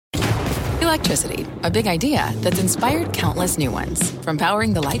Electricity, a big idea that's inspired countless new ones. From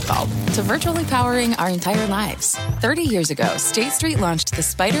powering the light bulb to virtually powering our entire lives. 30 years ago, State Street launched the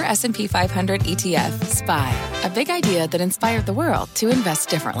Spider S&P 500 ETF, SPY. A big idea that inspired the world to invest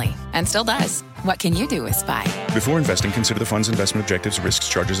differently. And still does. What can you do with SPY? Before investing, consider the fund's investment objectives, risks,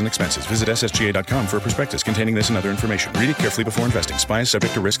 charges, and expenses. Visit ssga.com for a prospectus containing this and other information. Read it carefully before investing. SPY is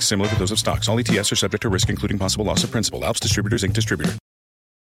subject to risks similar to those of stocks. All ETFs are subject to risk, including possible loss of principal. Alps Distributors, Inc. Distributor.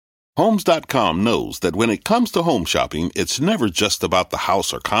 Homes.com knows that when it comes to home shopping, it's never just about the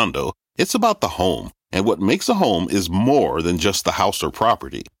house or condo. It's about the home. And what makes a home is more than just the house or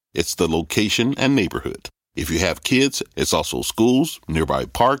property. It's the location and neighborhood. If you have kids, it's also schools, nearby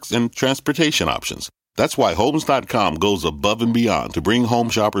parks, and transportation options. That's why Homes.com goes above and beyond to bring home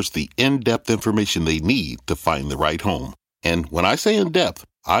shoppers the in-depth information they need to find the right home. And when I say in-depth,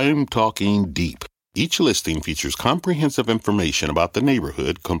 I'm talking deep. Each listing features comprehensive information about the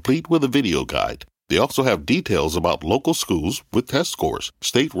neighborhood, complete with a video guide. They also have details about local schools with test scores,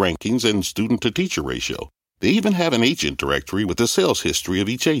 state rankings, and student-to-teacher ratio. They even have an agent directory with the sales history of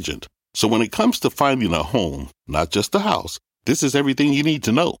each agent. So when it comes to finding a home, not just a house, this is everything you need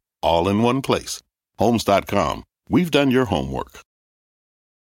to know, all in one place. Homes.com. We've done your homework.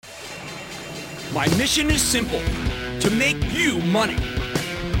 My mission is simple, to make you money.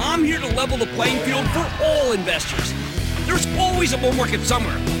 I'm here to level the playing field for all investors. There's always a bull market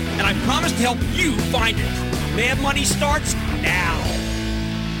somewhere, and I promise to help you find it. Mad Money starts now.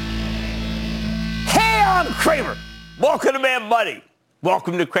 Hey, I'm Cramer. Welcome to Mad Money.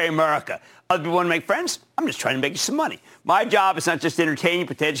 Welcome to Cramerica. Other people want to make friends? I'm just trying to make you some money. My job is not just to entertain you,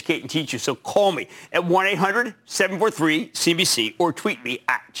 but to educate and teach you. So call me at 1-800-743-CBC or tweet me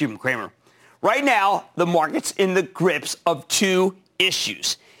at Jim Cramer. Right now, the market's in the grips of two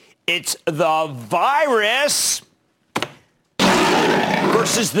issues. It's the virus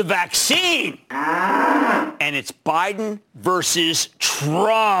versus the vaccine. And it's Biden versus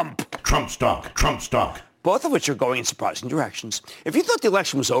Trump. Trump stock, Trump stock. Both of which are going in surprising directions. If you thought the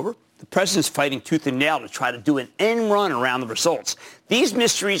election was over, the president's fighting tooth and nail to try to do an end run around the results. These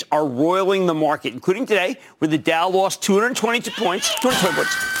mysteries are roiling the market, including today, where the Dow lost 220 points.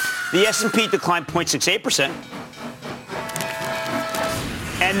 The S&P declined 0.68%.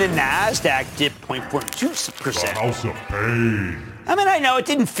 And the NASDAQ dipped 0.42%. House of pain. I mean, I know it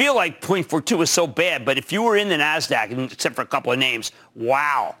didn't feel like 0.42 was so bad, but if you were in the NASDAQ, except for a couple of names,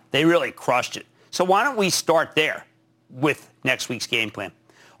 wow, they really crushed it. So why don't we start there with next week's game plan?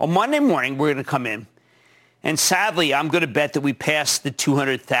 On Monday morning, we're going to come in, and sadly, I'm going to bet that we pass the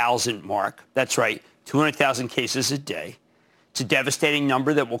 200,000 mark. That's right, 200,000 cases a day. It's a devastating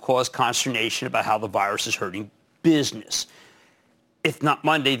number that will cause consternation about how the virus is hurting business. If not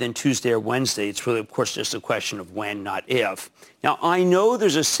Monday, then Tuesday or Wednesday. It's really, of course, just a question of when, not if. Now, I know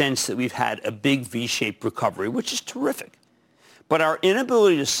there's a sense that we've had a big V-shaped recovery, which is terrific. But our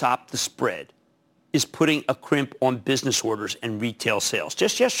inability to stop the spread is putting a crimp on business orders and retail sales.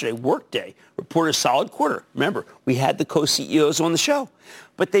 Just yesterday, Workday reported a solid quarter. Remember, we had the co-CEOs on the show.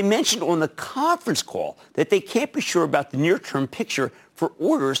 But they mentioned on the conference call that they can't be sure about the near-term picture for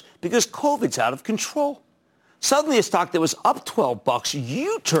orders because COVID's out of control. Suddenly, a stock that was up $12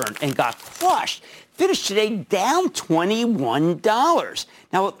 U-turned and got crushed. Finished today down $21.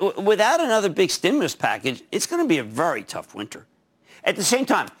 Now, without another big stimulus package, it's going to be a very tough winter. At the same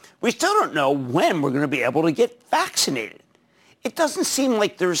time, we still don't know when we're going to be able to get vaccinated. It doesn't seem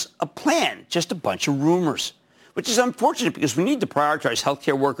like there's a plan, just a bunch of rumors, which is unfortunate because we need to prioritize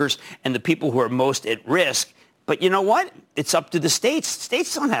healthcare workers and the people who are most at risk. But you know what? It's up to the states.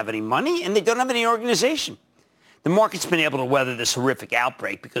 States don't have any money, and they don't have any organization. The market's been able to weather this horrific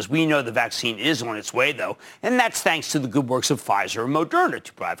outbreak because we know the vaccine is on its way, though, and that's thanks to the good works of Pfizer and Moderna,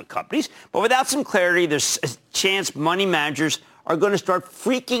 two private companies. But without some clarity, there's a chance money managers are going to start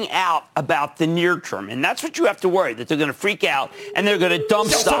freaking out about the near term. And that's what you have to worry, that they're going to freak out and they're going to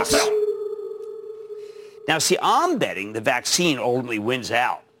dump stocks. Now, see, I'm betting the vaccine ultimately wins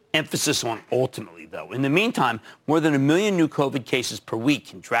out. Emphasis on ultimately, though. In the meantime, more than 1 million new COVID cases per week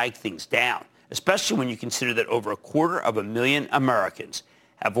can drag things down, especially when you consider that over 250,000 Americans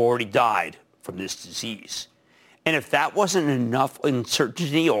have already died from this disease. And if that wasn't enough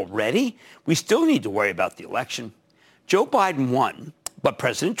uncertainty already, we still need to worry about the election. Joe Biden won, but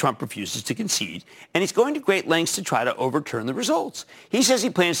President Trump refuses to concede, and he's going to great lengths to try to overturn the results. He says he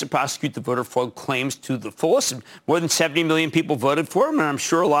plans to prosecute the voter fraud claims to the fullest, and more than 70 million people voted for him, and I'm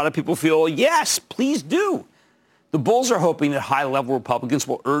sure a lot of people feel, yes, please do. The bulls are hoping that high-level Republicans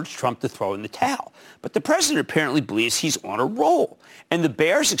will urge Trump to throw in the towel. But the president apparently believes he's on a roll. And the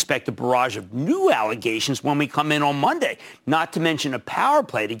bears expect a barrage of new allegations when we come in on Monday, not to mention a power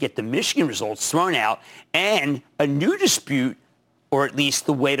play to get the Michigan results thrown out and a new dispute, or at least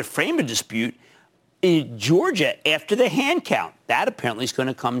the way to frame a dispute, in Georgia after the hand count. That apparently is going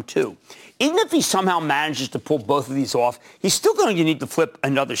to come too. Even if he somehow manages to pull both of these off, he's still going to need to flip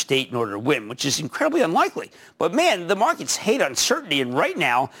another state in order to win, which is incredibly unlikely. But man, the markets hate uncertainty, and right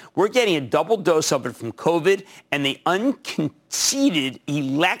now we're getting a double dose of it from COVID and the unconceded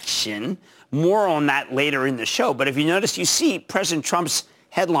election. More on that later in the show. But if you notice, you see President Trump's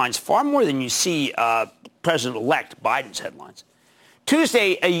headlines far more than you see President-elect Biden's headlines.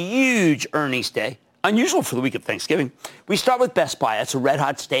 Tuesday, a huge earnings day. Unusual for the week of Thanksgiving. We start with Best Buy. That's a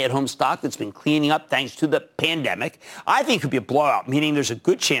red-hot stay-at-home stock that's been cleaning up thanks to the pandemic. I think it could be a blowout, meaning there's a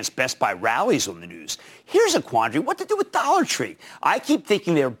good chance Best Buy rallies on the news. Here's a quandary. What to do with Dollar Tree? I keep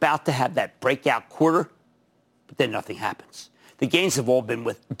thinking they're about to have that breakout quarter, but then nothing happens. The gains have all been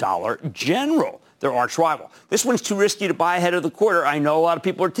with Dollar General, their arch rival. This one's too risky to buy ahead of the quarter. I know a lot of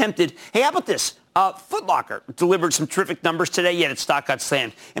people are tempted. Hey, how about this? Foot Locker delivered some terrific numbers today, yet its stock got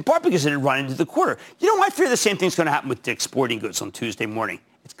slammed, in part because it had run into the quarter. You know, I fear the same thing's going to happen with Dick's Sporting Goods on Tuesday morning.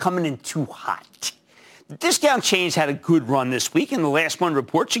 It's coming in too hot. The discount chains had a good run this week, and the last one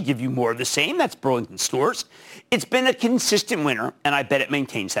report should give you more of the same. That's Burlington Stores. It's been a consistent winner, and I bet it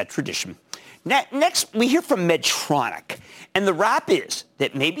maintains that tradition. Next, we hear from Medtronic, and the wrap is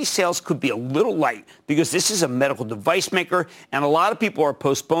that maybe sales could be a little light because this is a medical device maker, and a lot of people are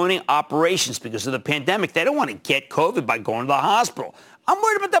postponing operations because of the pandemic. They don't want to get COVID by going to the hospital. I'm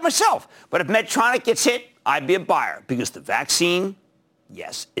worried about that myself. But if Medtronic gets hit, I'd be a buyer because the vaccine,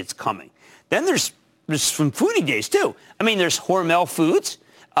 yes, it's coming. Then there's some foodie days, too. I mean, there's Hormel Foods.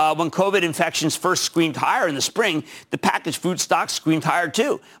 When COVID infections first screamed higher in the spring, the packaged food stocks screamed higher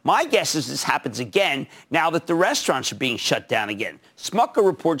too. My guess is this happens again now that the restaurants are being shut down again. Smucker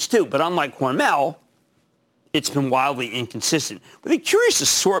reports too, but unlike Hormel, it's been wildly inconsistent. With a curious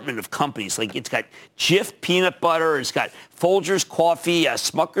assortment of companies, like it's got Jif peanut butter, it's got Folgers coffee,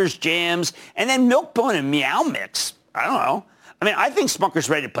 Smucker's jams, and then Milk-Bone and Meow Mix. I don't know. I mean, I think Smucker's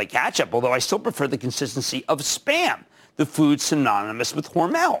ready to play catch-up, although I still prefer the consistency of Spam, the food synonymous with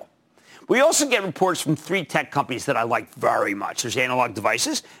Hormel. We also get reports from three tech companies that I like very much. There's Analog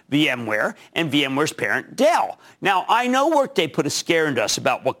Devices, VMware, and VMware's parent, Dell. Now, I know Workday put a scare into us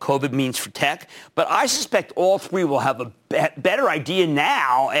about what COVID means for tech, but I suspect all three will have a better idea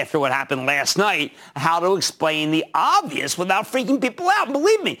now, after what happened last night, how to explain the obvious without freaking people out. And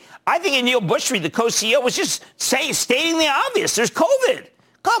believe me, I think Aneel Bhusri, the co-CEO, was just stating the obvious. There's COVID.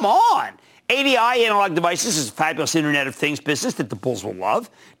 Come on. ADI, Analog Devices, is a fabulous Internet of Things business that the bulls will love.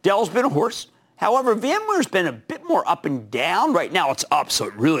 Dell's been a horse. However, VMware's been a bit more up and down. Right now it's up, so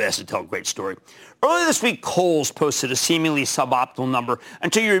it really has to tell a great story. Earlier this week, Kohl's posted a seemingly suboptimal number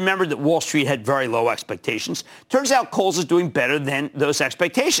until you remembered that Wall Street had very low expectations. Turns out Kohl's is doing better than those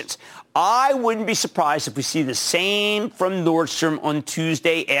expectations. I wouldn't be surprised if we see the same from Nordstrom on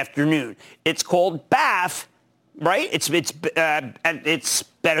Tuesday afternoon. It's called BAF, right? It's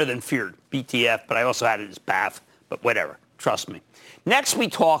better than feared, BTF, but I also had it as BAF, but whatever. Trust me. Next, we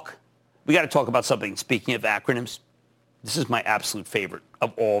got to talk about something. Speaking of acronyms, this is my absolute favorite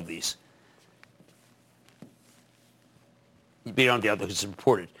of all of these. Beyond the other, because it's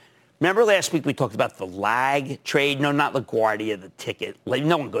reported. Remember last week we talked about the lag trade? No, not LaGuardia, the ticket.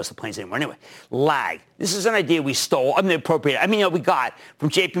 No one goes to planes anymore. Anyway, lag. This is an idea we stole. We got from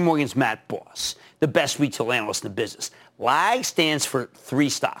JP Morgan's Matt Boss, the best retail analyst in the business. LAG stands for three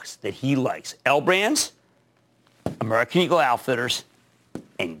stocks that he likes: L Brands, American Eagle Outfitters,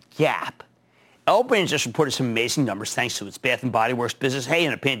 and Gap. L Brands just reported some amazing numbers thanks to its Bath & Body Works business. Hey,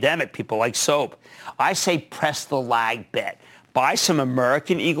 in a pandemic, people like soap. I say press the LAG bet. Buy some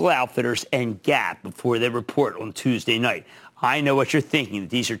American Eagle Outfitters and Gap before they report on Tuesday night. I know what you're thinking, that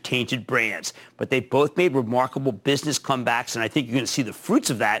these are tainted brands, but they both made remarkable business comebacks, and I think you're going to see the fruits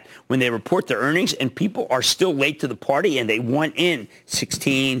of that when they report their earnings, and people are still late to the party, and they want in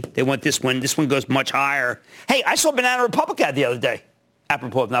 16. They want this one. This one goes much higher. Hey, I saw Banana Republic ad the other day,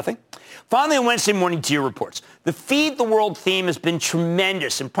 apropos of nothing. Finally, on Wednesday morning, Deere reports. The Feed the World theme has been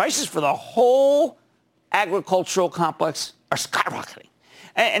tremendous, and prices for the whole agricultural complex are skyrocketing.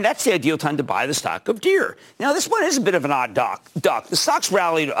 And that's the ideal time to buy the stock of Deere. Now, this one is a bit of an odd duck. The stock's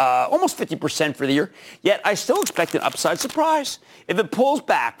rallied almost 50% for the year, yet I still expect an upside surprise. If it pulls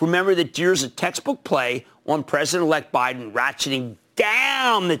back, remember that Deere's a textbook play on President-elect Biden ratcheting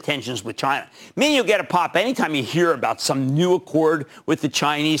down the tensions with China. Meaning you'll get a pop anytime you hear about some new accord with the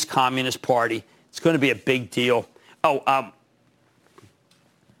Chinese Communist Party. It's going to be a big deal. I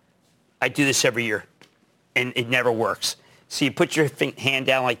do this every year, and it never works. So you put your hand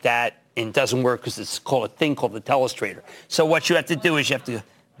down like that, and it doesn't work because it's called a thing called the telestrator. So what you have to do is you have to go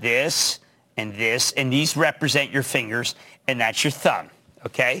this, and these represent your fingers, and that's your thumb,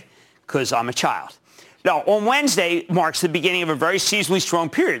 okay? Because I'm a child. Now, on Wednesday marks the beginning of a very seasonally strong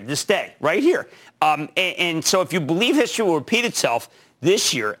period, this day, right here. And so if you believe history will repeat itself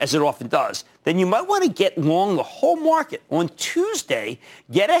this year, as it often does, then you might want to get long the whole market. On Tuesday,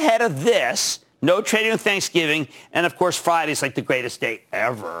 get ahead of this. No trading on Thanksgiving. And, of course, Friday's like the greatest day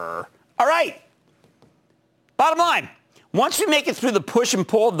ever. All right. Bottom line. Once we make it through the push and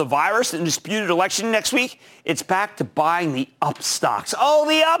pull of the virus and disputed election next week, it's back to buying the up stocks. Oh,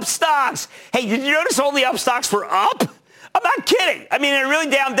 the up stocks. Hey, did you notice all the up stocks were up? I'm not kidding. I mean, in a really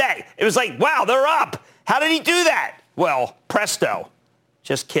down day. It was like, wow, they're up. How did he do that? Well, presto.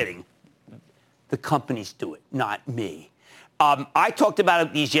 Just kidding. The companies do it, not me. I talked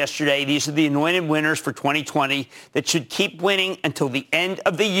about these yesterday. These are the anointed winners for 2020 that should keep winning until the end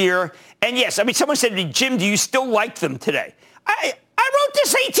of the year. And yes, I mean, someone said to me, Jim, do you still like them today? I wrote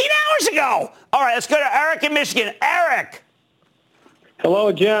this 18 hours ago. All right, let's go to Eric in Michigan. Eric.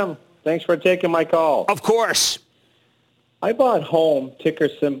 Hello, Jim. Thanks for taking my call. Of course. I bought Home, ticker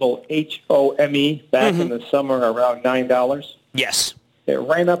symbol HOME, back in the summer around $9. Yes. It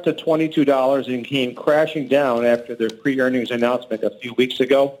ran up to $22 and came crashing down after their pre-earnings announcement a few weeks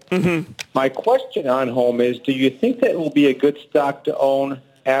ago. My question on Home is, do you think that will be a good stock to own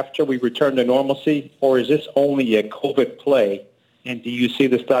after we return to normalcy, or is this only a COVID play? And do you see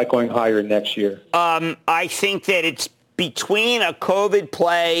the stock going higher next year? I think that it's between a COVID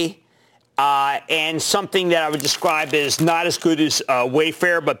play and something that I would describe as not as good as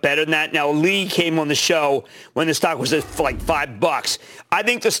Wayfair, but better than that. Now, Lee came on the show when the stock was at like $5. I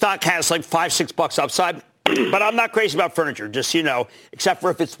think the stock has like $5-6 upside, but I'm not crazy about furniture, just so you know, except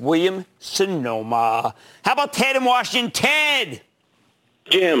for if it's William Sonoma. How about Ted in Washington? Ted!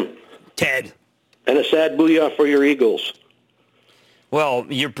 Jim. Ted. And a sad booyah for your Eagles. Well,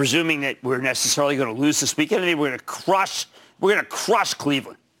 you're presuming that we're necessarily going to lose this weekend, and we're going to crush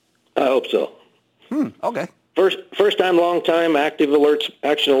Cleveland. I hope so. Okay. First time, long time, Action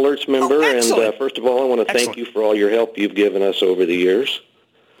Alerts member. And first of all, I want to thank you for all your help you've given us over the years.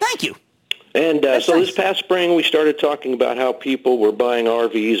 Thank you. And so this past spring, we started talking about how people were buying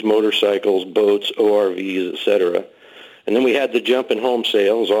RVs, motorcycles, boats, ORVs, etc. And then we had the jump in home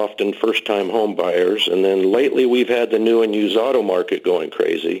sales, often first-time home buyers. And then lately, we've had the new and used auto market going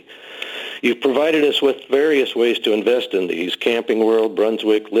crazy. You've provided us with various ways to invest in these: Camping World,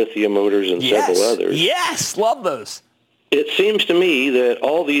 Brunswick, Lithia Motors, and several others. Yes, love those. It seems to me that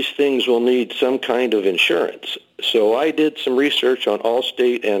all these things will need some kind of insurance. So I did some research on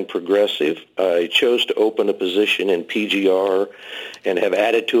Allstate and Progressive. I chose to open a position in PGR and have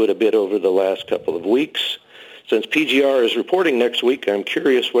added to it a bit over the last couple of weeks. Since PGR is reporting next week, I'm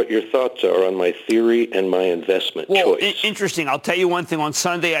curious what your thoughts are on my theory and my investment choice. Interesting. I'll tell you one thing. On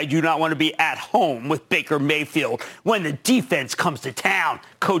Sunday, I do not want to be at home with Baker Mayfield when the defense comes to town.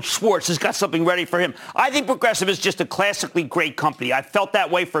 Coach Schwartz has got something ready for him. I think Progressive is just a classically great company. I felt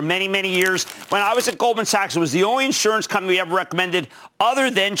that way for many, many years. When I was at Goldman Sachs, it was the only insurance company we ever recommended other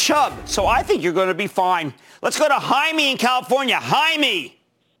than Chubb. So I think you're going to be fine. Let's go to Jaime in California. Jaime.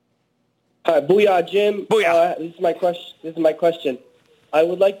 Booyah, Jim. Booyah. This is my question. I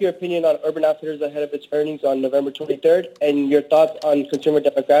would like your opinion on Urban Outfitters ahead of its earnings on November 23rd, and your thoughts on consumer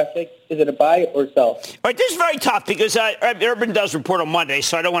demographics. Is it a buy or sell? All right, this is very tough because Urban does report on Monday,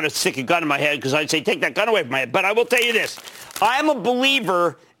 so I don't want to stick a gun in my head because I'd say take that gun away from my head. But I will tell you this. I'm a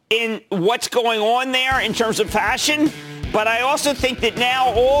believer in what's going on there in terms of fashion. But I also think that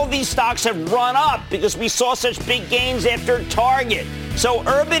now all these stocks have run up because we saw such big gains after Target. So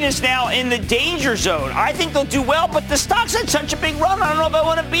Urban is now in the danger zone. I think they'll do well, but the stock's had such a big run, I don't know if I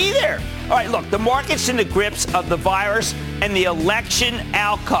want to be there. All right, look, the market's in the grips of the virus and the election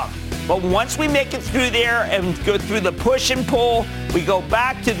outcome. But once we make it through there and go through the push and pull, we go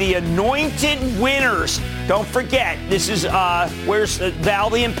back to the anointed winners. Don't forget, this is, where's Val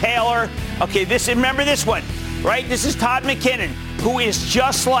the Impaler? Okay, remember this one. Right? This is Todd McKinnon, who is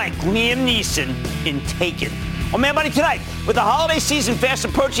just like Liam Neeson in Taken. On Man Money tonight, with the holiday season fast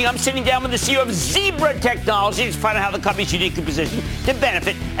approaching, I'm sitting down with the CEO of Zebra Technologies to find out how the company's uniquely positioned to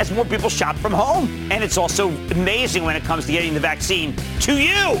benefit as more people shop from home. And it's also amazing when it comes to getting the vaccine to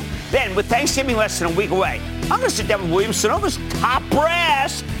you. Then, with Thanksgiving less than a week away, I'm going to sit down with Williams Sonoma's top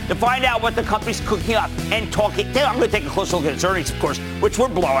brass to find out what the company's cooking up and talking. I'm going to take a close look at its earnings, of course, which were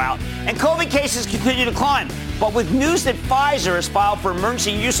blowout. And COVID cases continue to climb. But with news that Pfizer has filed for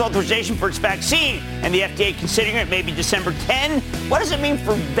emergency use authorization for its vaccine and the FDA considering it maybe December 10, what does it mean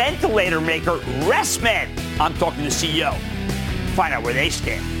for ventilator maker ResMed? I'm talking to the CEO. Find out where they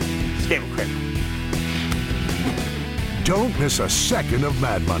stand. Stay with Cramer. Don't miss a second of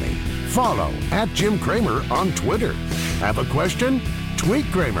Mad Money. Follow @Jim Cramer on Twitter. Have a question? Tweet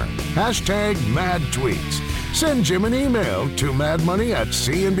Cramer. #MadTweets. Send Jim an email to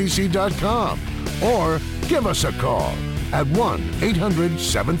madmoney@cnbc.com or give us a call at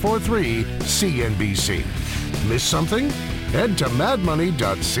 1-800-743-CNBC. Miss something? Head to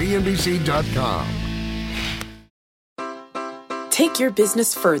madmoney.cnbc.com. Take your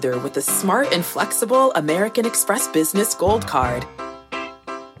business further with the smart and flexible American Express Business Gold Card.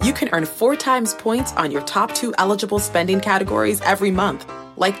 You can earn 4 times points on your top 2 eligible spending categories every month,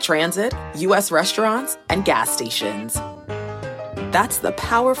 like transit, U.S. restaurants, and gas stations. That's the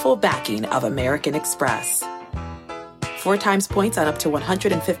powerful backing of American Express. 4 times points on up to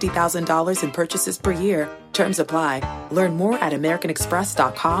 $150,000 in purchases per year. Terms apply. Learn more at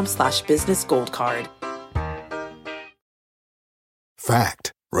americanexpress.com/businessgoldcard.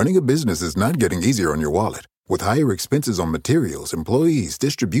 Fact. Running a business is not getting easier on your wallet. With higher expenses on materials, employees,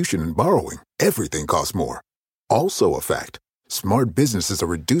 distribution, and borrowing, everything costs more. Also a fact. Smart businesses are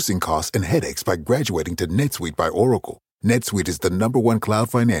reducing costs and headaches by graduating to NetSuite by Oracle. NetSuite is the #1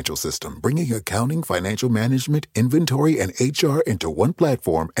 cloud financial system, bringing accounting, financial management, inventory, and HR into one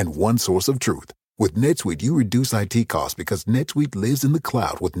platform and one source of truth. With NetSuite, you reduce IT costs because NetSuite lives in the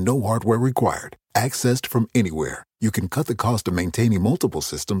cloud with no hardware required. Accessed from anywhere, you can cut the cost of maintaining multiple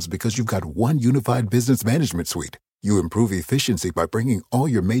systems because you've got one unified business management suite. You improve efficiency by bringing all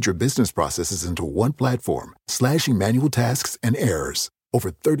your major business processes into one platform, slashing manual tasks and errors.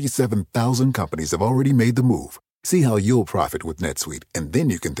 Over 37,000 companies have already made the move. See how you'll profit with NetSuite, and then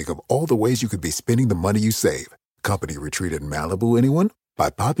you can think of all the ways you could be spending the money you save. Company retreat in Malibu, anyone? By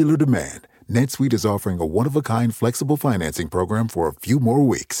popular demand, NetSuite is offering a one-of-a-kind flexible financing program for a few more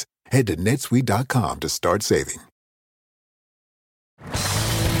weeks. Head to netsuite.com to start saving.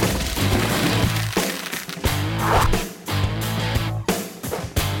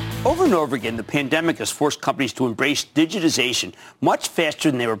 Over and over again, the pandemic has forced companies to embrace digitization much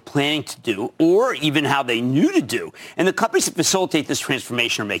faster than they were planning to do or even how they knew to do. And the companies that facilitate this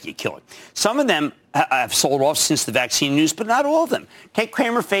transformation are making a killing. Some of them have sold off since the vaccine news, but not all of them. Take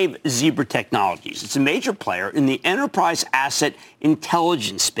Cramer fave Zebra Technologies. It's a major player in the enterprise asset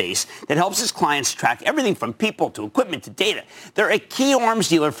intelligence space that helps its clients track everything from people to equipment to data. They're a key arms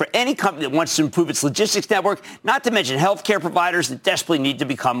dealer for any company that wants to improve its logistics network, not to mention healthcare providers that desperately need to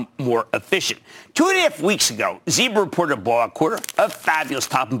become more efficient. 2.5 weeks ago, Zebra reported a blowout quarter, a fabulous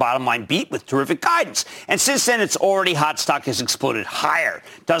top and bottom line beat with terrific guidance. And since then, its already hot stock has exploded higher.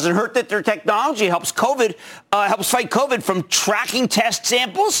 Doesn't hurt that their technology helps fight COVID from tracking test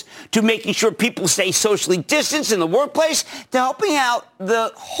samples to making sure people stay socially distanced in the workplace to helping out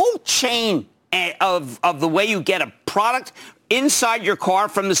the whole chain of the way you get a product inside your car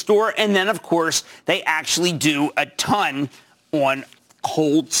from the store. And then, of course, they actually do a ton on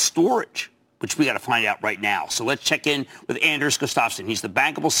cold storage, which we got to find out right now. So let's check in with Anders Gustafsson. He's the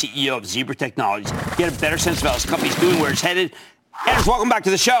bankable CEO of Zebra Technologies. Get a better sense of how this company's doing, where it's headed. Anders, welcome back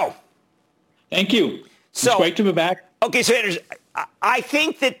to the show. Thank you. It's great to be back. Okay, so Anders, I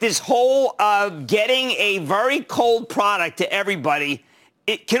think that this whole getting a very cold product to everybody,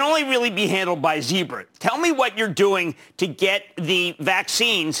 it can only really be handled by Zebra. Tell me what you're doing to get the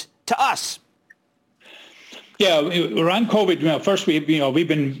vaccines to us. Yeah, around COVID, first we've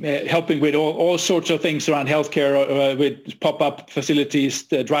been helping with all sorts of things around healthcare, with pop-up facilities,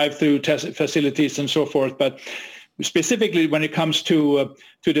 drive-through test facilities, and so forth. But specifically, when it comes to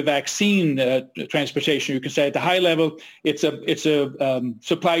the vaccine transportation, you can say at the high level, it's a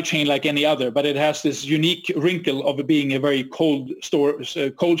supply chain like any other, but it has this unique wrinkle of it being a very cold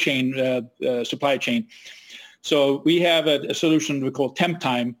chain supply chain. So we have a solution we call temp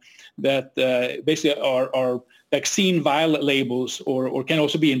time that basically are vaccine vial labels, or can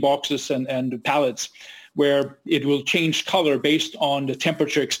also be in boxes and pallets, where it will change color based on the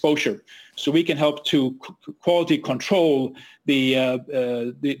temperature exposure. So we can help to quality control the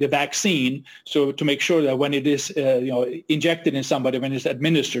vaccine, so to make sure that when it is injected in somebody, when it's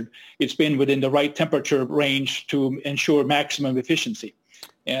administered, it's been within the right temperature range to ensure maximum efficiency.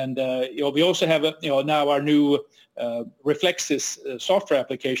 And we also have now our new Reflexis software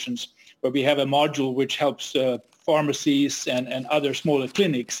applications, where we have a module which helps pharmacies and other smaller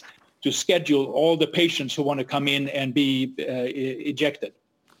clinics to schedule all the patients who want to come in and be ejected.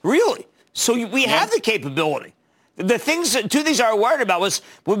 Really? So we have the capability. The two things I was worried about was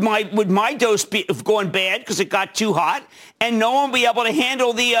would my dose be going bad because it got too hot, and no one will be able to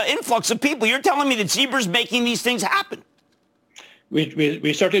handle the influx of people. You're telling me that Zebra's making these things happen.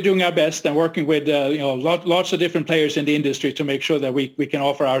 We started doing our best and working with lots of different players in the industry to make sure that we can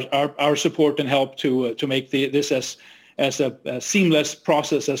offer our support and help to make this as a seamless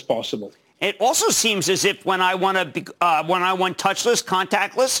process as possible. It also seems as if when I want touchless,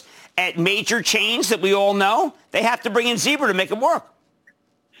 contactless at major chains that we all know, they have to bring in Zebra to make it work.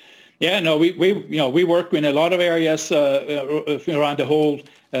 Yeah, no, we work in a lot of areas around the whole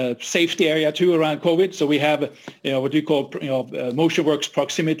safety area too around COVID. So we have what we call MotionWorks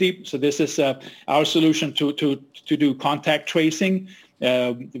proximity. So this is our solution to do contact tracing.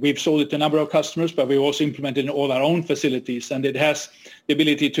 We've sold it to a number of customers, but we've also implemented it in all our own facilities, and it has the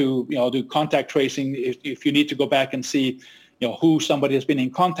ability to do contact tracing if you need to go back and see who somebody has been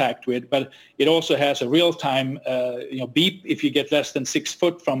in contact with. But it also has a real-time beep if you get less than 6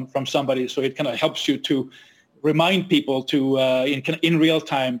 foot from somebody. So it kind of helps you to remind people to in real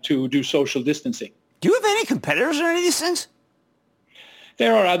time to do social distancing. Do you have any competitors or any of these things?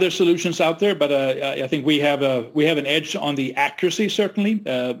 There are other solutions out there, but I think we have an edge on the accuracy, certainly,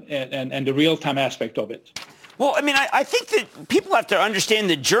 and the real-time aspect of it. Well, I mean, I think that people have to understand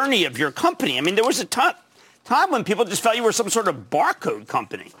the journey of your company. I mean, there was a time when people just felt you were some sort of barcode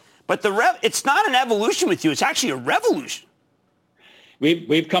company. But it's not an evolution with you. It's actually a revolution.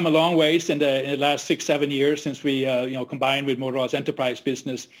 We've come a long ways in the last 6-7 years since we combined with Motorola's enterprise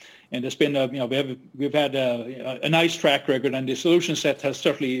business. And it's been, we've had a nice track record, and the solution set has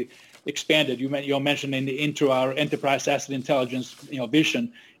certainly expanded. You mentioned in the intro our enterprise asset intelligence,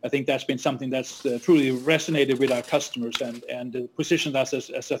 vision. I think that's been something that's truly resonated with our customers and positioned us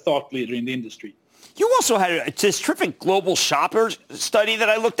as a thought leader in the industry. You also had this terrific global shopper study that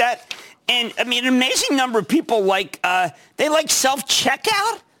I looked at, and I mean, an amazing number of people they like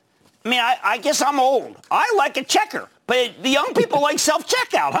self-checkout. I mean, I guess I'm old. I like a checker. But the young people like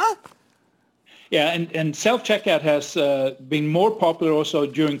self-checkout, huh? Yeah, and self-checkout has been more popular also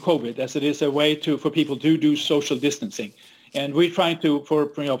during COVID, as it is a way for people to do social distancing. And we're trying to, for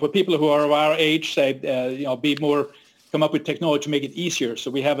people who are of our age, say, come up with technology to make it easier.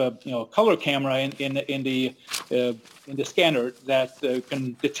 So we have a color camera in the scanner that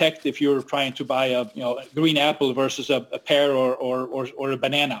can detect if you're trying to buy a green apple versus a pear or a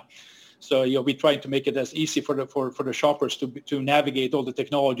banana. So we try to make it as easy for the shoppers to navigate all the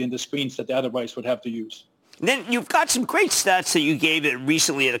technology and the screens that they otherwise would have to use. And then you've got some great stats that you gave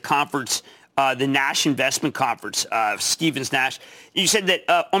recently at a conference, the Nash Investment Conference, Stevens Nash. You said that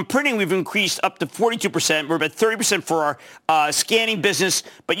on printing we've increased up to 42%. We're about 30% for our scanning business,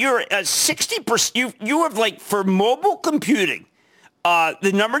 but you're 60%. You have for mobile computing.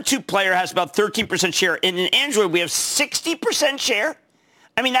 The number 2 player has about 13% share. And in Android we have 60% share.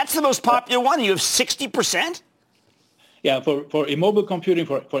 I mean, that's the most popular one. You have 60%? Yeah, for mobile computing,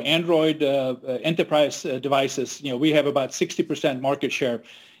 for Android enterprise devices, we have about 60% market share.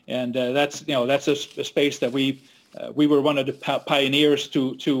 And that's a space that we were one of the pioneers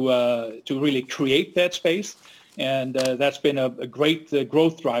to really create that space. And that's been a great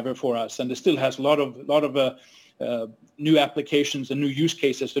growth driver for us. And it still has a lot of new applications and new use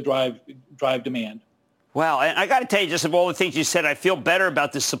cases to drive demand. Wow. And I got to tell you, just of all the things you said, I feel better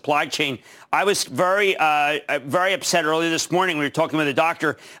about this supply chain. I was very upset earlier this morning. We were talking with a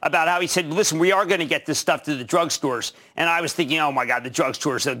doctor about how he said, listen, we are going to get this stuff to the drugstores. And I was thinking, oh, my God, the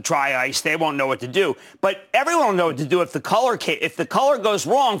drugstores are dry ice. They won't know what to do. But everyone will know what to do if the color goes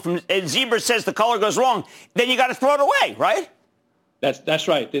wrong, and Zebra says the color goes wrong, then you got to throw it away, right? That's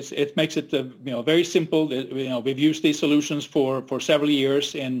right. It makes it very simple. We've used these solutions for several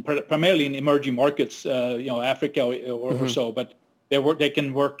years, and primarily in emerging markets, Africa or so. But they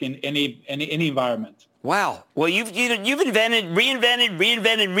can work in any environment. Wow. Well, you've invented,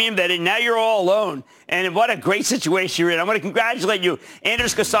 reinvented. Now you're all alone. And what a great situation you're in. I want to congratulate you.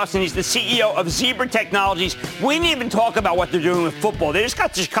 Anders Gustafsson, he's the CEO of Zebra Technologies. We didn't even talk about what they're doing with football. They just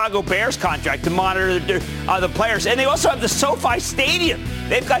got the Chicago Bears contract to monitor the players. And they also have the SoFi Stadium.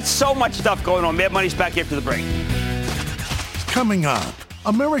 They've got so much stuff going on. Mad Money's back after the break. Coming up,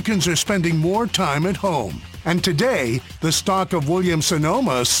 Americans are spending more time at home. And today, the stock of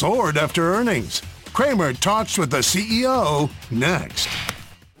Williams-Sonoma soared after earnings. Cramer talks with the CEO next.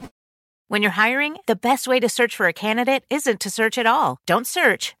 When you're hiring, the best way to search for a candidate isn't to search at all. Don't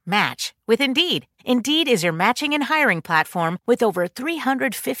search, match with Indeed. Indeed is your matching and hiring platform with over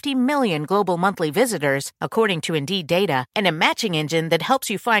 350 million global monthly visitors, according to Indeed data, and a matching engine that helps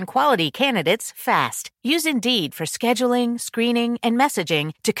you find quality candidates fast. Use Indeed for scheduling, screening, and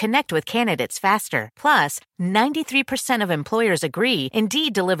messaging to connect with candidates faster. Plus, 93% of employers agree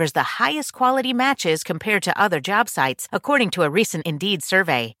Indeed delivers the highest quality matches compared to other job sites, according to a recent Indeed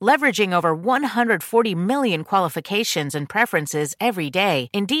survey. Leveraging over 140 million qualifications and preferences every day,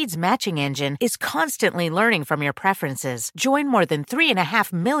 Indeed's matching engine is constantly learning from your preferences. Join more than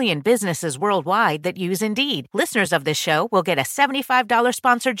 3.5 million businesses worldwide that use Indeed. Listeners of this show will get a $75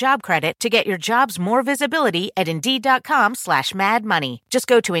 sponsored job credit to get your jobs more visibility at Indeed.com/madmoney. Just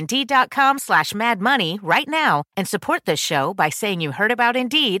go to Indeed.com/madmoney right now and support this show by saying you heard about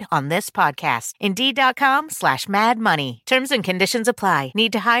Indeed on this podcast. Indeed.com/madmoney. Terms and conditions apply.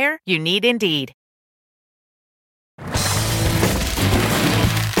 Need to hire? You need Indeed.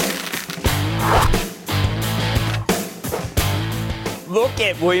 Look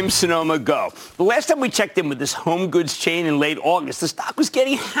at Williams-Sonoma go. The last time we checked in with this home goods chain in late August, the stock was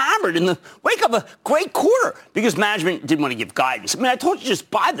getting hammered in the wake of a great quarter because management didn't want to give guidance. I mean, I told you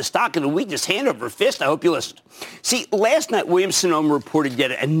just buy the stock in the week, just hand over fist. I hope you listened. See, last night, Williams-Sonoma reported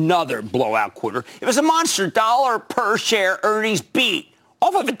yet another blowout quarter. It was a monster dollar per share earnings beat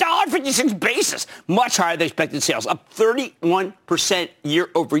off of a $1.56 basis, much higher than expected sales, up 31%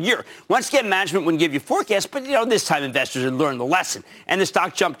 year over year. Once again, management wouldn't give you forecasts, but, this time investors had learned the lesson. And the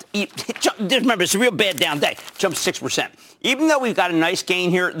stock jumped, remember, it's a real bad down day, jumped 6%. Even though we've got a nice gain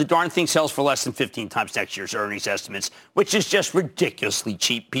here, the darn thing sells for less than 15 times next year's earnings estimates, which is just ridiculously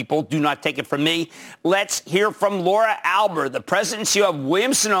cheap. People, do not take it from me. Let's hear from Laura Alber, the president and CEO of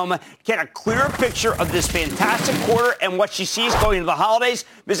Williams-Sonoma, to get a clearer picture of this fantastic quarter and what she sees going into the holidays.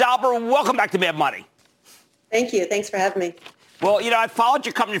 Ms. Alber, welcome back to Mad Money. Thank you. Thanks for having me. Well, I've followed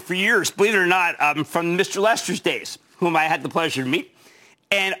your company for years, believe it or not, from Mr. Lester's days, whom I had the pleasure to meet.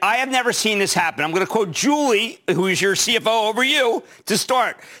 And I have never seen this happen. I'm going to quote Julie, who is your CFO, over you to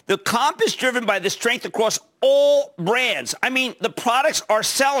start. The comp is driven by the strength across all brands. I mean, the products are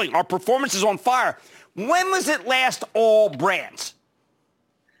selling. Our performance is on fire. When was it last all brands?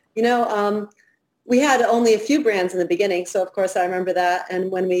 We had only a few brands in the beginning. So, of course, I remember that.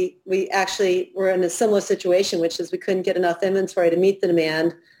 And when we actually were in a similar situation, which is we couldn't get enough inventory to meet the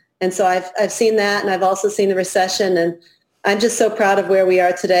demand. And so I've seen that. And I've also seen the recession. And I'm just so proud of where we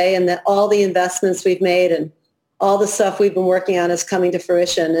are today and that all the investments we've made and all the stuff we've been working on is coming to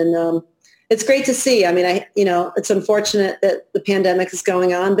fruition. And it's great to see. I mean, it's unfortunate that the pandemic is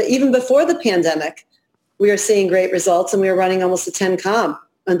going on, but even before the pandemic, we are seeing great results and we were running almost a 10 comp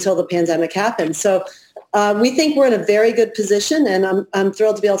until the pandemic happened. So we think we're in a very good position, and I'm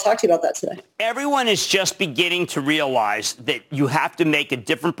thrilled to be able to talk to you about that today. Everyone is just beginning to realize that you have to make a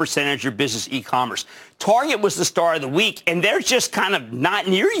different percentage of your business e-commerce. Target was the star of the week, and they're just kind of not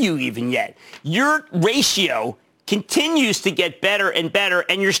near you even yet. Your ratio continues to get better and better,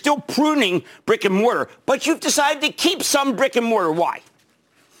 and you're still pruning brick and mortar, but you've decided to keep some brick and mortar. Why?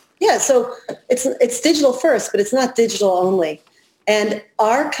 Yeah, so it's digital first, but it's not digital only. And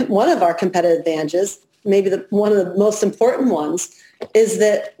one of our competitive advantages, maybe one of the most important ones, is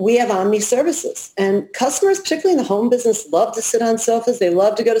that we have omni services. And customers, particularly in the home business, love to sit on sofas. They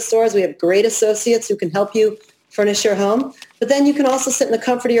love to go to stores. We have great associates who can help you furnish your home. But then you can also sit in the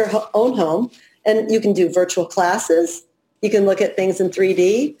comfort of your own home, and you can do virtual classes. You can look at things in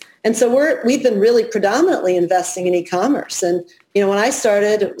 3D. And so we've been really predominantly investing in e-commerce. And, when I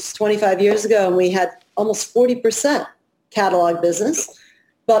started, it was 25 years ago, and we had almost 40% catalog business.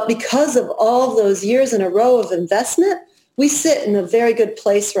 But because of all of those years in a row of investment, we sit in a very good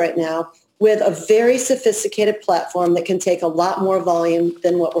place right now with a very sophisticated platform that can take a lot more volume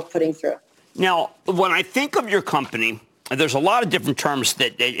than what we're putting through. Now, when I think of your company, there's a lot of different terms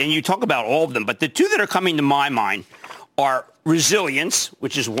and you talk about all of them, but the two that are coming to my mind are resilience,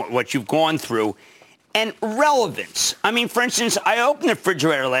 which is what you've gone through, and relevance. I mean, for instance, I opened the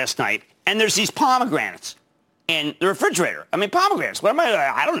refrigerator last night, and there's these pomegranates in the refrigerator. I mean, pomegranates. What am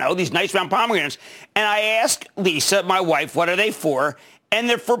I don't know, these nice round pomegranates. And I asked Lisa, my wife, what are they for? And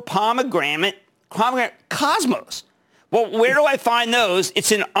they're for pomegranate cosmos. Well, where do I find those?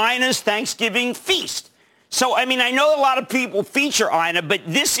 It's in Ina's Thanksgiving feast. So, I mean, I know a lot of people feature Ina, but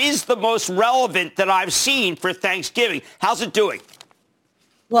this is the most relevant that I've seen for Thanksgiving. How's it doing?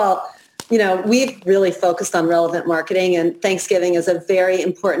 Well, we've really focused on relevant marketing, and Thanksgiving is a very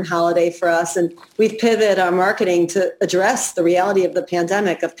important holiday for us. And we've pivoted our marketing to address the reality of the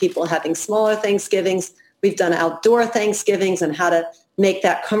pandemic, of people having smaller Thanksgivings. We've done outdoor Thanksgivings and how to make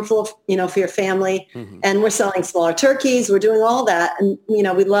that comfortable, for your family. Mm-hmm. And we're selling smaller turkeys. We're doing all that. And,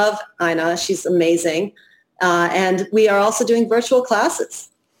 we love Ina. She's amazing. And we are also doing virtual classes.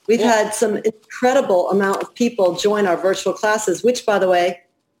 We've had some incredible amount of people join our virtual classes, which, by the way,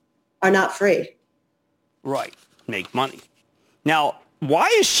 are not free. Right. Make money. Now, why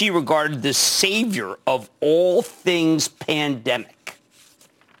is she regarded the savior of all things pandemic?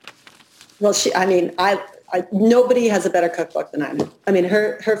 Well, nobody has a better cookbook than I do. I mean,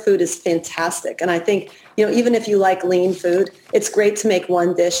 her food is fantastic. And I think, even if you like lean food, it's great to make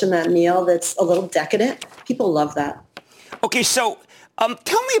one dish in that meal that's a little decadent. People love that. Okay, so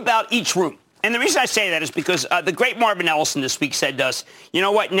tell me about each room. And the reason I say that is because the great Marvin Ellison this week said to us, you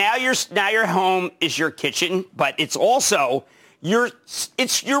know what, now your home is your kitchen, but it's also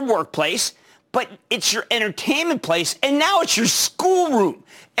it's your workplace, but it's your entertainment place, and now it's your schoolroom.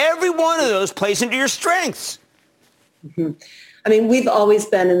 Every one of those plays into your strengths. Mm-hmm. I mean, we've always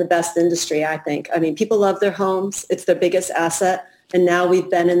been in the best industry, I think. I mean, people love their homes. It's their biggest asset. And now we've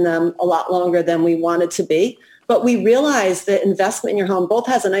been in them a lot longer than we wanted to be. But we realize that investment in your home both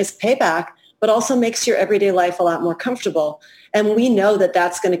has a nice payback, but also makes your everyday life a lot more comfortable. And we know that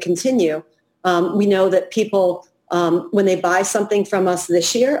that's going to continue. We know that people, when they buy something from us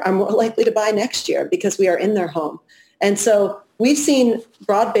this year, are more likely to buy next year because we are in their home. And so we've seen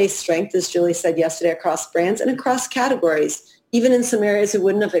broad-based strength, as Julie said yesterday, across brands and across categories, even in some areas we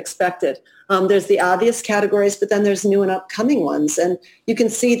wouldn't have expected. There's the obvious categories, but then there's new and upcoming ones. And you can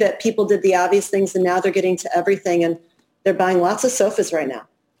see that people did the obvious things, and now they're getting to everything, and they're buying lots of sofas right now.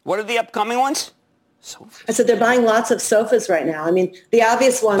 What are the upcoming ones? Sofas. I said they're buying lots of sofas right now. I mean, the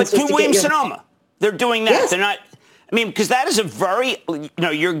obvious ones. But through Williams-Sonoma, they're doing that. Yes. They're not. I mean, because that is a very,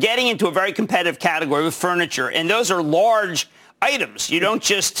 you're getting into a very competitive category with furniture, and those are large items. You don't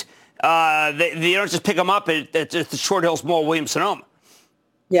just you don't just pick them up at the Short Hills Mall, Williams-Sonoma.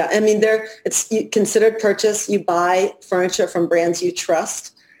 Yeah, I mean, it's considered purchase. You buy furniture from brands you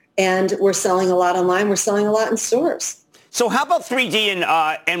trust, and we're selling a lot online. We're selling a lot in stores. So how about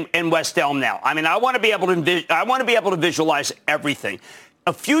 3D in West Elm now? I mean, I want to be able to visualize everything.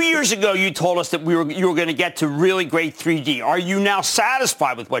 A few years ago, you told us that you were going to get to really great 3D. Are you now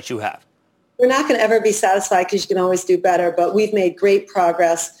satisfied with what you have? We're not going to ever be satisfied because you can always do better, but we've made great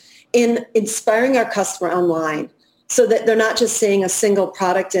progress in inspiring our customer online so that they're not just seeing a single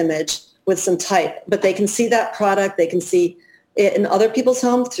product image with some type, but they can see that product. They can see it in other people's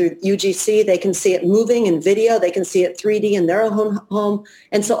homes through UGC. They can see it moving in video. They can see it 3D in their own home.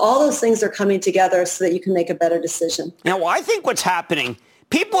 And so all those things are coming together so that you can make a better decision. Now, I think what's happening,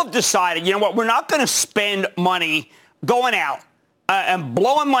 people have decided, you know what, we're not going to spend money going out and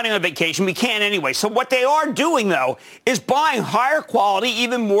blowing money on vacation. We can't anyway. So what they are doing, though, is buying higher quality,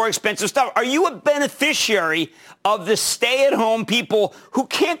 even more expensive stuff. Are you a beneficiary of the stay-at-home people who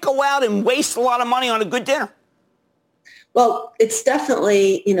can't go out and waste a lot of money on a good dinner? Well, it's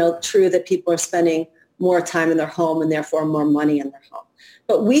definitely, true that people are spending more time in their home and therefore more money in their home.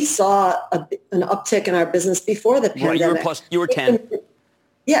 But we saw an uptick in our business before the pandemic. Right, you were 10.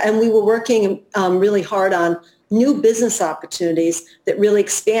 Yeah, and we were working really hard on new business opportunities that really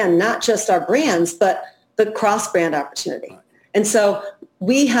expand not just our brands, but the cross-brand opportunity. And so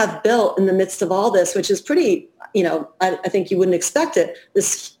we have built in the midst of all this, which is pretty, I think you wouldn't expect it,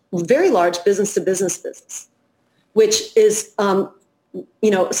 this very large business-to-business business, which is, sort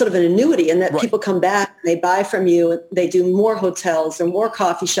of an annuity in that people come back, they buy from you, they do more hotels and more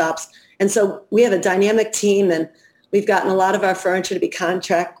coffee shops. And so we have a dynamic team, and we've gotten a lot of our furniture to be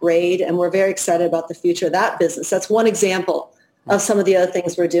contract grade, and we're very excited about the future of that business. That's one example of some of the other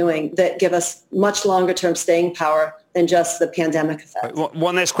things we're doing that give us much longer term staying power than just the pandemic effect. Right,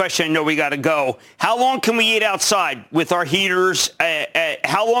 one last question. I know we got to go. How long can we eat outside with our heaters?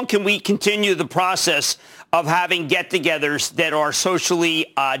 How long can we continue the process of having get-togethers that are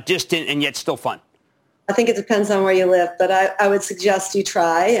socially distant and yet still fun? I think it depends on where you live, but I would suggest you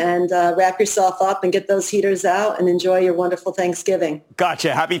try and wrap yourself up and get those heaters out and enjoy your wonderful Thanksgiving.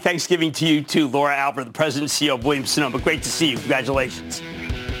 Gotcha. Happy Thanksgiving to you too, Laura Albert, the President and CEO of Williams-Sonoma. Great to see you. Congratulations.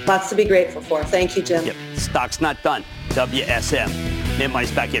 Lots to be grateful for. Thank you, Jim. Yep. Stock's not done. WSM.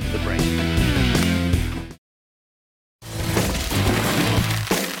 Mid-Money's back into the break.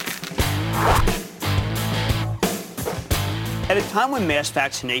 At a time when mass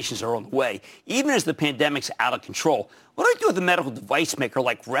vaccinations are on the way, even as the pandemic's out of control, what do I do with a medical device maker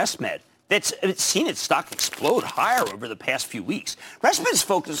like ResMed that's seen its stock explode higher over the past few weeks? ResMed's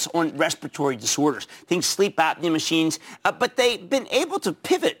focused on respiratory disorders, things sleep apnea machines, but they've been able to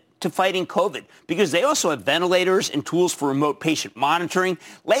pivot to fighting COVID because they also have ventilators and tools for remote patient monitoring.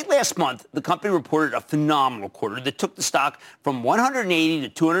 Late last month, the company reported a phenomenal quarter that took the stock from 180 to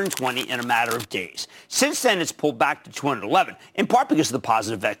 220 in a matter of days. Since then, it's pulled back to 211, in part because of the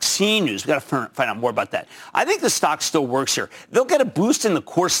positive vaccine news. We've got to find out more about that. I think the stock still works here. They'll get a boost in the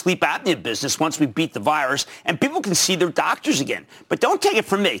core sleep apnea business once we beat the virus, and people can see their doctors again. But don't take it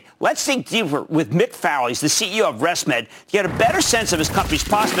from me. Let's dig deeper with Mick Farrell. He's the CEO of ResMed to get a better sense of his company's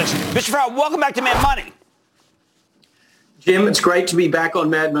prospects. Mr. Farrell, welcome back to Mad Money. Jim, it's great to be back on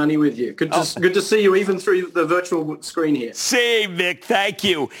Mad Money with you. Good to see you even through the virtual screen here. Same, Mick. Thank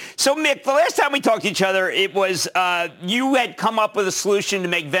you. So, Mick, the last time we talked to each other, it was you had come up with a solution to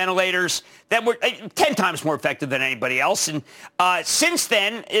make ventilators that were 10 times more effective than anybody else. And since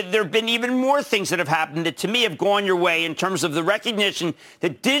then, there have been even more things that have happened that, to me, have gone your way in terms of the recognition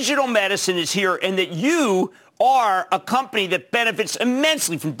that digital medicine is here and that you are a company that benefits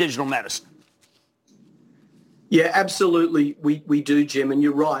immensely from digital medicine. Yeah, absolutely. We do, Jim. And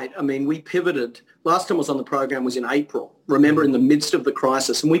you're right. I mean, we pivoted. Last time I was on the program was in April, remember, in the midst of the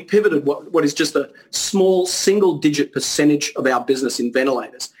crisis. And we pivoted what is just a small single-digit percentage of our business in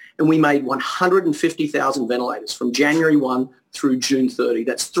ventilators. And we made 150,000 ventilators from January 1 through June 30.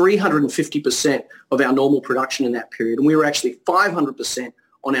 That's 350% of our normal production in that period. And we were actually 500%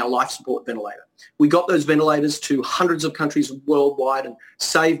 on our life support ventilator. We got those ventilators to hundreds of countries worldwide and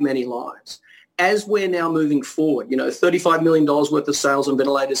saved many lives. As we're now moving forward, $35 million worth of sales on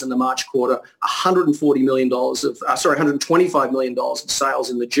ventilators in the March quarter, $125 million of sales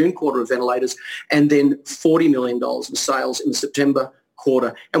in the June quarter of ventilators, and then $40 million of sales in the September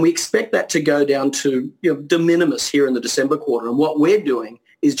quarter. And we expect that to go down to de minimis here in the December quarter. And what we're doing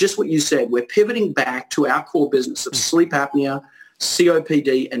is just what you said. We're pivoting back to our core business of sleep apnea,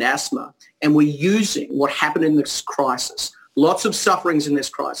 COPD, and asthma. And we're using what happened in this crisis. Lots of sufferings in this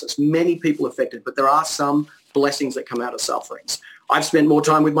crisis, many people affected, but there are some blessings that come out of sufferings. I've spent more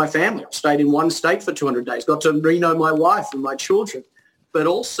time with my family. I've stayed in one state for 200 days, got to know my wife and my children. But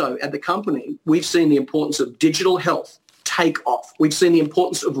also at the company, we've seen the importance of digital health take off. We've seen the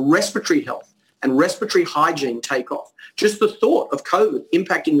importance of respiratory health and respiratory hygiene take off. Just the thought of COVID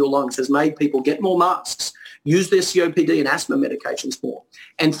impacting your lungs has made people get more masks, use their COPD and asthma medications more.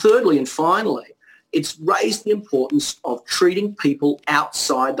 And thirdly and finally, it's raised the importance of treating people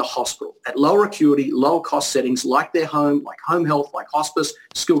outside the hospital at lower acuity, lower cost settings like their home, like home health, like hospice,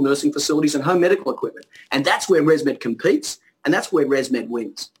 skilled nursing facilities, and home medical equipment. And that's where ResMed competes, and that's where ResMed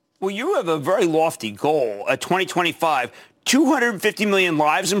wins. Well, you have a very lofty goal, 2025, 250 million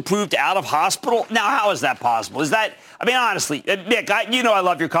lives improved out of hospital. Now, how is that possible? Is that, I mean, honestly, Nick, I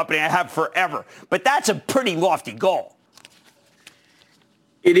love your company. I have forever. But that's a pretty lofty goal.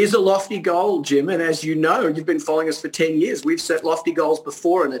 It is a lofty goal, Jim, and as you know, you've been following us for 10 years. We've set lofty goals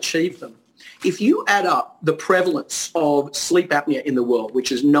before and achieved them. If you add up the prevalence of sleep apnea in the world,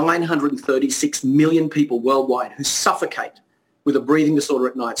 which is 936 million people worldwide who suffocate with a breathing disorder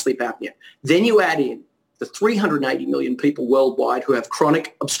at night, sleep apnea, then you add in the 380 million people worldwide who have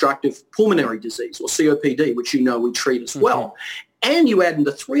chronic obstructive pulmonary disease, or COPD, which we treat as well, and you add in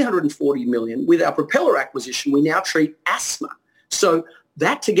the 340 million with our Propeller acquisition, we now treat asthma. So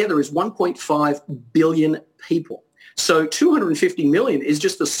that together is 1.5 billion people. So 250 million is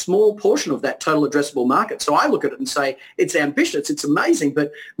just a small portion of that total addressable market. So I look at it and say, it's ambitious, it's amazing,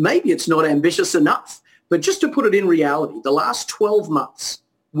 but maybe it's not ambitious enough. But just to put it in reality, the last 12 months,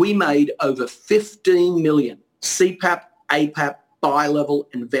 we made over 15 million CPAP, APAP, bi-level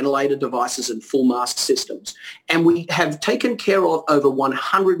and ventilator devices and full mask systems. And we have taken care of over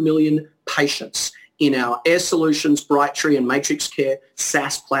 100 million patients in our Air Solutions, Brightree, and Matrix Care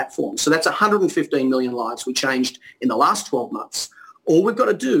SaaS platforms. So that's 115 million lives we changed in the last 12 months. All we've got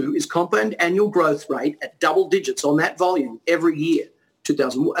to do is compound annual growth rate at double digits on that volume every year,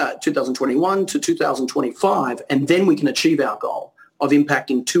 2021 to 2025, and then we can achieve our goal of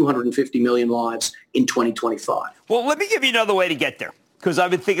impacting 250 million lives in 2025. Well, let me give you another way to get there, because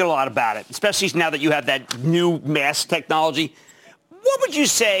I've been thinking a lot about it, especially now that you have that new mask technology. What would you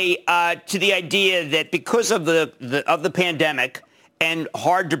say to the idea that because of the pandemic and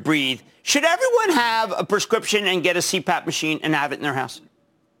hard to breathe, should everyone have a prescription and get a CPAP machine and have it in their house?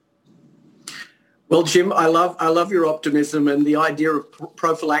 Well, Jim, I love your optimism and the idea of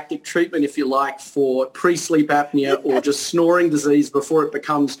prophylactic treatment, if you like, for pre-sleep apnea or just snoring disease before it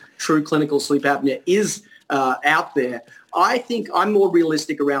becomes true clinical sleep apnea is out there. I think I'm more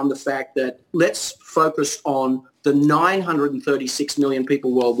realistic around the fact that let's focus on the 936 million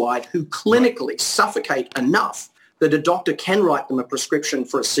people worldwide who clinically suffocate enough that a doctor can write them a prescription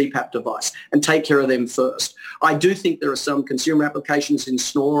for a CPAP device and take care of them first. I do think there are some consumer applications in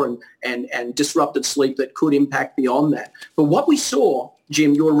snore and disrupted sleep that could impact beyond that. But what we saw,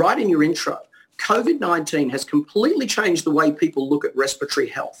 Jim, you were right in your intro, COVID-19 has completely changed the way people look at respiratory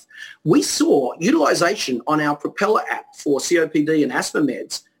health. We saw utilization on our Propeller app for COPD and asthma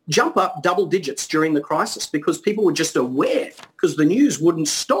meds jump up double digits during the crisis because people were just aware, because the news wouldn't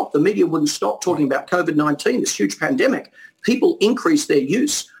stop, the media wouldn't stop talking about COVID-19, this huge pandemic. People increased their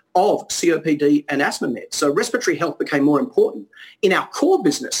use of COPD and asthma meds. So respiratory health became more important. In our core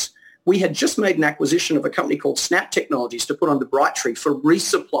business, we had just made an acquisition of a company called Snap Technologies to put onto Brightree for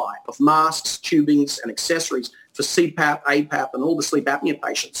resupply of masks, tubings, and accessories for CPAP, APAP, and all the sleep apnea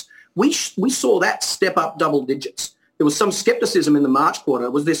patients. We saw that step up double digits. There was some skepticism in the March quarter.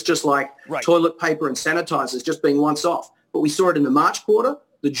 Was this just like toilet paper and sanitizers just being once off? But we saw it in the March quarter,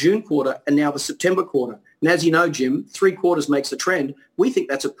 the June quarter, and now the September quarter. And as you know, Jim, 3 quarters makes a trend. We think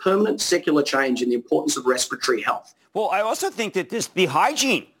that's a permanent secular change in the importance of respiratory health. Well, I also think that the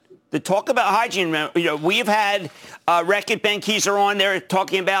hygiene, the talk about hygiene, we've had Reckitt Benckiser on there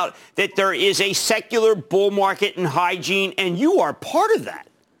talking about that there is a secular bull market in hygiene, and you are part of that.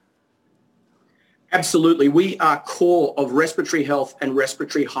 Absolutely. We are core of respiratory health and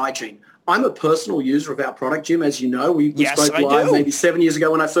respiratory hygiene. I'm a personal user of our product, Jim, as you know. We spoke live maybe 7 years ago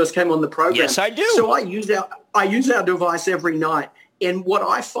when I first came on the program. Yes, I do. So I use our device every night. And what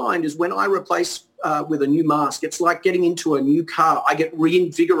I find is when I replace with a new mask, it's like getting into a new car. I get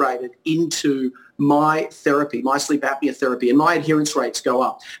reinvigorated into my therapy, my sleep apnea therapy, and my adherence rates go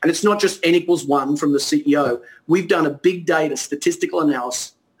up. And it's not just N equals 1 from the CEO. We've done a big data statistical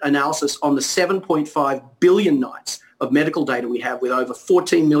analysis on the 7.5 billion nights of medical data we have with over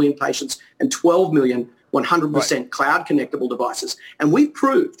 14 million patients and 12 million 100% cloud connectable devices. And we've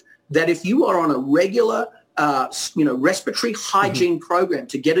proved that if you are on a regular respiratory hygiene program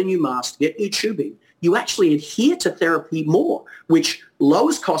to get a new mask, get new tubing, you actually adhere to therapy more, which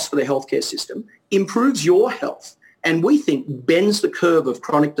lowers costs for the healthcare system, improves your health, and we think bends the curve of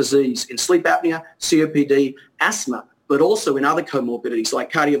chronic disease in sleep apnea, COPD, asthma, but also in other comorbidities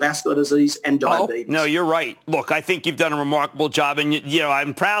like cardiovascular disease and diabetes. No, you're right. Look, I think you've done a remarkable job, and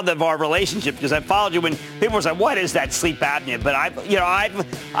I'm proud of our relationship because I followed you when people were like, "What is that sleep apnea?" But I've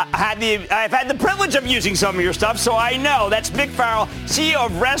had the privilege of using some of your stuff, so I know. That's Mick Farrell, CEO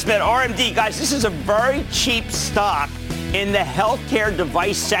of ResMed RMD. Guys, this is a very cheap stock in the healthcare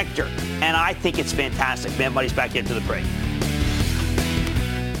device sector, and I think it's fantastic. Man, Buddy's back into the break.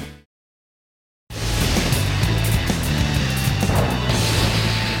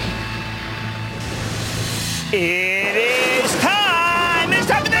 It is time! It's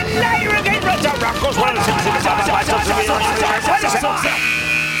time for the night rocket!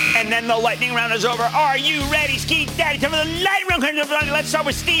 And then the lightning round is over. Are you ready, Ski Daddy? Time for the lightning round. Let's start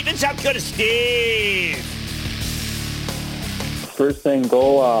with Steve in South Dakota. Steve. First thing,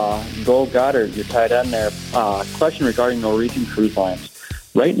 go Goddard, your tight end there. Question regarding Norwegian Cruise Lines.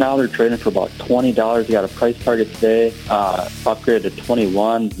 Right now they're trading for about $20. They got a price target today, upgraded to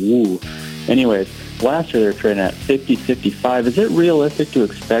 21. Woo. Anyways, last year they were trading at 50, 55. Is it realistic to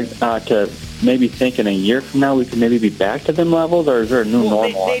expect to maybe think in a year from now we could maybe be back to them levels, or is there a new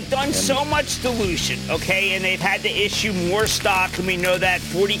normal? They've done so much dilution, okay, and they've had to issue more stock, and we know that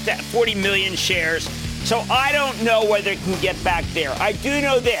 40 million shares. So I don't know whether it can get back there. I do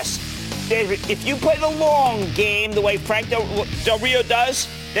know this. If you play the long game the way Frank Del Rio does,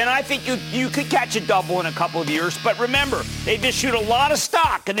 then I think you could catch a double in a couple of years. But remember, they've issued a lot of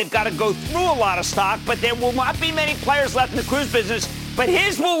stock, and they've got to go through a lot of stock, but there will not be many players left in the cruise business, but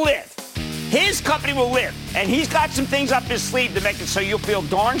his will live. His company will live, and he's got some things up his sleeve to make it so you'll feel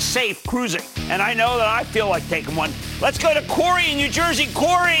darn safe cruising. And I know that I feel like taking one. Let's go to Corey in New Jersey.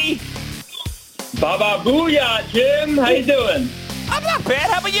 Corey. Baba booyah, Jim. How you doing? I'm not bad.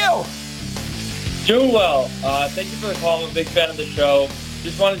 How about you? Doing well. Thank you for the call. I'm a big fan of the show.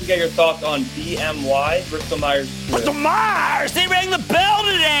 Just wanted to get your thoughts on BMY, Bristol Myers Squibb. Bristol Myers! They rang the bell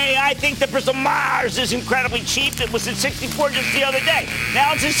today! I think that Bristol Myers is incredibly cheap. It was at 64 just the other day.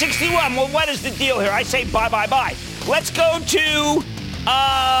 Now it's at 61. Well, what is the deal here? I say bye, bye, bye. Let's go to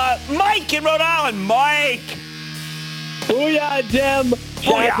Mike in Rhode Island. Mike! Booyah, Jim!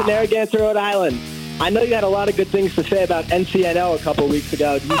 Shout out to Narragansett, Rhode Island. I know you had a lot of good things to say about NCNL a couple weeks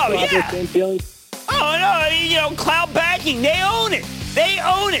ago. Do you still have those same feelings? Oh, no, cloud banking, they own it. They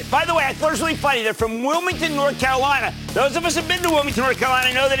own it. By the way, I thought it was really funny. They're from Wilmington, North Carolina. Those of us who have been to Wilmington, North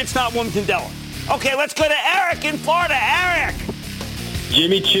Carolina know that it's not Wilmington, Delaware. Okay, let's go to Eric in Florida. Eric.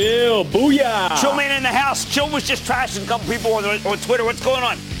 Jimmy Chill. Booyah. Chill man in the house. Chill was just trashing a couple people on Twitter. What's going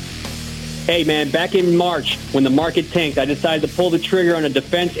on? Hey, man, back in March, when the market tanked, I decided to pull the trigger on a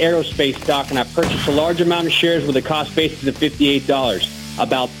defense aerospace stock, and I purchased a large amount of shares with a cost basis of $58.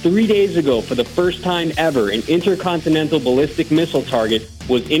 About 3 days ago, for the first time ever, an intercontinental ballistic missile target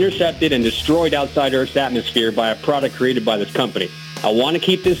was intercepted and destroyed outside Earth's atmosphere by a product created by this company. I want to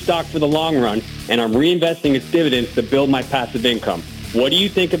keep this stock for the long run, and I'm reinvesting its dividends to build my passive income. What do you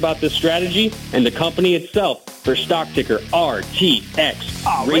think about this strategy and the company itself for stock ticker RTX?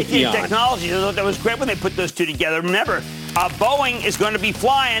 Raytheon Technologies. I thought that was great when they put those two together. Remember, Boeing is going to be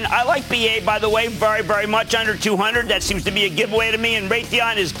flying. I like BA, by the way, very, very much under 200. That seems to be a giveaway to me. And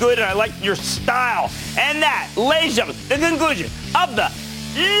Raytheon is good, and I like your style. And that, ladies and gentlemen, the conclusion of the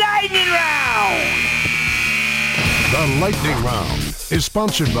Lightning Round. The Lightning Round is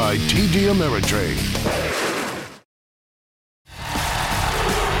sponsored by TD Ameritrade.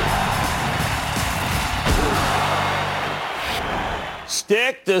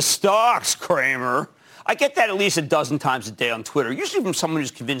 Stick to stocks, Cramer. I get that at least a dozen times a day on Twitter, usually from someone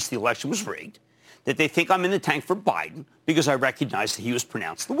who's convinced the election was rigged, that they think I'm in the tank for Biden because I recognize that he was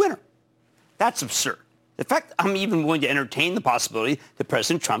pronounced the winner. That's absurd. The fact I'm even willing to entertain the possibility that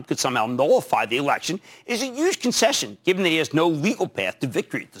President Trump could somehow nullify the election is a huge concession, given that he has no legal path to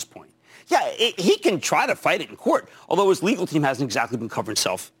victory at this point. Yeah, he can try to fight it in court, although his legal team hasn't exactly been covering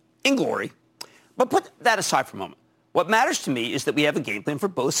himself in glory. But put that aside for a moment. What matters to me is that we have a game plan for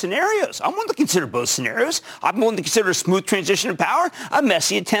both scenarios. I'm willing to consider both scenarios. I'm willing to consider a smooth transition of power, a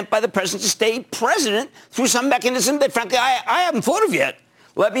messy attempt by the president to stay president through some mechanism that, frankly, I haven't thought of yet.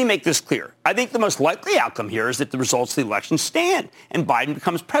 Let me make this clear. I think the most likely outcome here is that the results of the election stand and Biden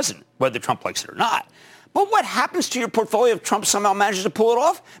becomes president, whether Trump likes it or not. But what happens to your portfolio if Trump somehow manages to pull it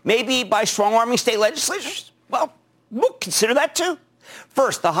off? Maybe by strong-arming state legislatures? Well, we'll consider that too.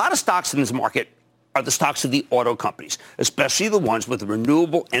 First, the hottest stocks in this market are the stocks of the auto companies, especially the ones with a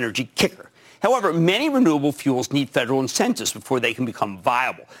renewable energy kicker. However, many renewable fuels need federal incentives before they can become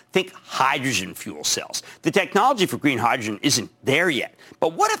viable. Think hydrogen fuel cells. The technology for green hydrogen isn't there yet.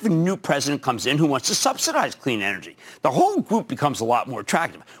 But what if a new president comes in who wants to subsidize clean energy? The whole group becomes a lot more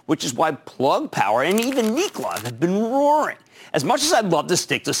attractive, which is why Plug Power and even Nikola have been roaring. As much as I'd love to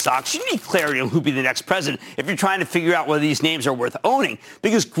stick to stocks, you need clarity on who'll be the next president if you're trying to figure out whether these names are worth owning,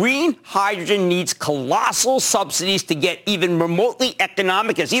 because green hydrogen needs colossal subsidies to get even remotely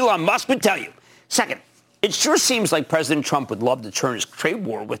economic, as Elon Musk would tell you. Second, it sure seems like President Trump would love to turn his trade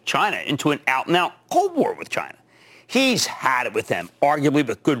war with China into an out-and-out Cold War with China. He's had it with them, arguably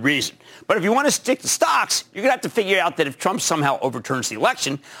with good reason. But if you want to stick to stocks, you're going to have to figure out that if Trump somehow overturns the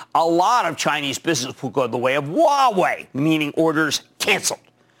election, a lot of Chinese business will go the way of Huawei, meaning orders canceled.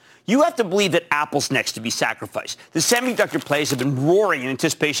 You have to believe that Apple's next to be sacrificed. The semiconductor plays have been roaring in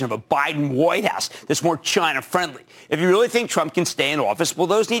anticipation of a Biden White House that's more China-friendly. If you really think Trump can stay in office, well,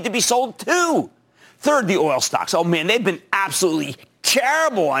 those need to be sold too. Third, the oil stocks. Oh, man, they've been absolutely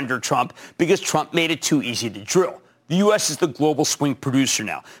terrible under Trump because Trump made it too easy to drill. The U.S. is the global swing producer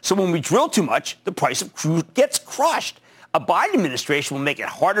now. So when we drill too much, the price of crude gets crushed. A Biden administration will make it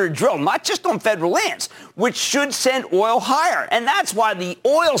harder to drill, not just on federal lands, which should send oil higher. And that's why the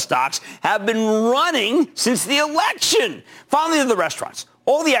oil stocks have been running since the election. Finally, to the restaurants.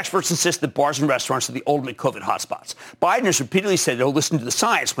 All the experts insist that bars and restaurants are the ultimate COVID hotspots. Biden has repeatedly said he'll listen to the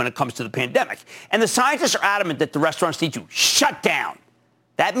science when it comes to the pandemic. And the scientists are adamant that the restaurants need to shut down.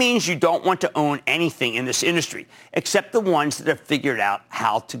 That means you don't want to own anything in this industry, except the ones that have figured out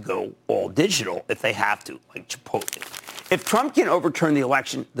how to go all digital if they have to, like Chipotle. If Trump can overturn the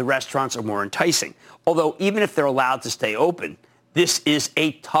election, the restaurants are more enticing. Although even if they're allowed to stay open, this is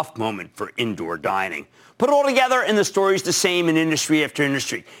a tough moment for indoor dining. Put it all together, and the story's the same in industry after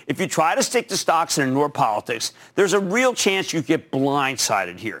industry. If you try to stick to stocks and ignore politics, there's a real chance you get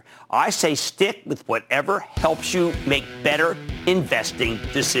blindsided here. I say stick with whatever helps you make better investing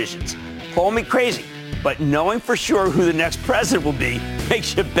decisions. Call me crazy, but knowing for sure who the next president will be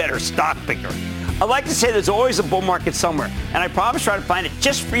makes you a better stock picker. I like to say there's always a bull market somewhere, and I promise to try to find it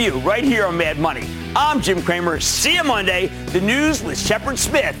just for you right here on Mad Money. I'm Jim Cramer. See you Monday. The news with Shepard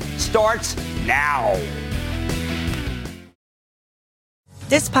Smith starts now.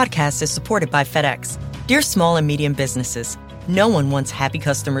 This podcast is supported by FedEx. Dear small and medium businesses, no one wants happy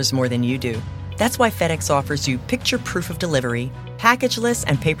customers more than you do. That's why FedEx offers you picture proof of delivery, packageless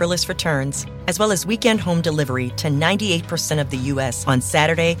and paperless returns, as well as weekend home delivery to 98% of the U.S. on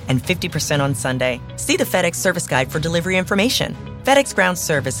Saturday and 50% on Sunday. See the FedEx service guide for delivery information. FedEx Ground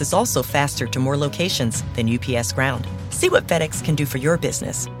service is also faster to more locations than UPS Ground. See what FedEx can do for your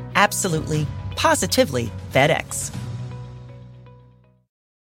business. Absolutely, positively FedEx.